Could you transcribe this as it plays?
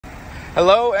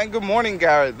Hello and good morning,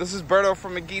 Garrett. This is Berto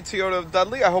from McGee Toyota of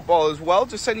Dudley. I hope all is well.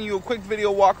 Just sending you a quick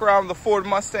video walk around the Ford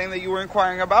Mustang that you were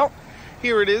inquiring about.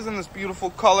 Here it is in this beautiful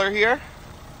color here,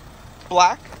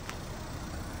 black.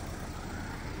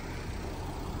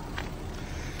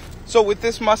 So with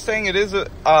this Mustang, it is a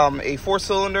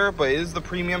 4-cylinder, but it is the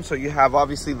premium. So you have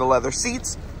obviously the leather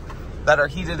seats that are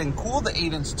heated and cooled, the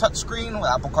 8-inch touchscreen with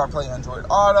Apple CarPlay, Android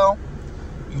Auto.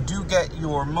 You do get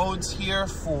your modes here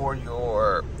for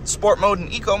your sport mode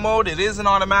and eco mode. It is an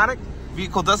automatic.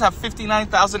 Vehicle does have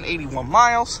 59,081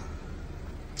 miles.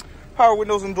 Power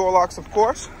windows and door locks, of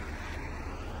course.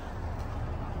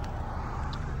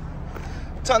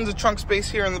 Tons of trunk space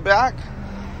here in the back.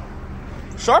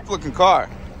 Sharp looking car.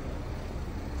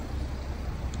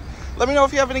 Let me know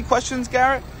if you have any questions,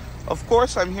 Garrett. Of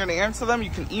course, I'm here to answer them. You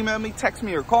can email me, text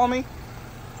me, or call me.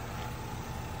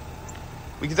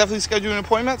 We can definitely schedule an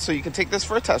appointment so you can take this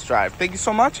for a test drive. Thank you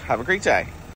so much. Have a great day.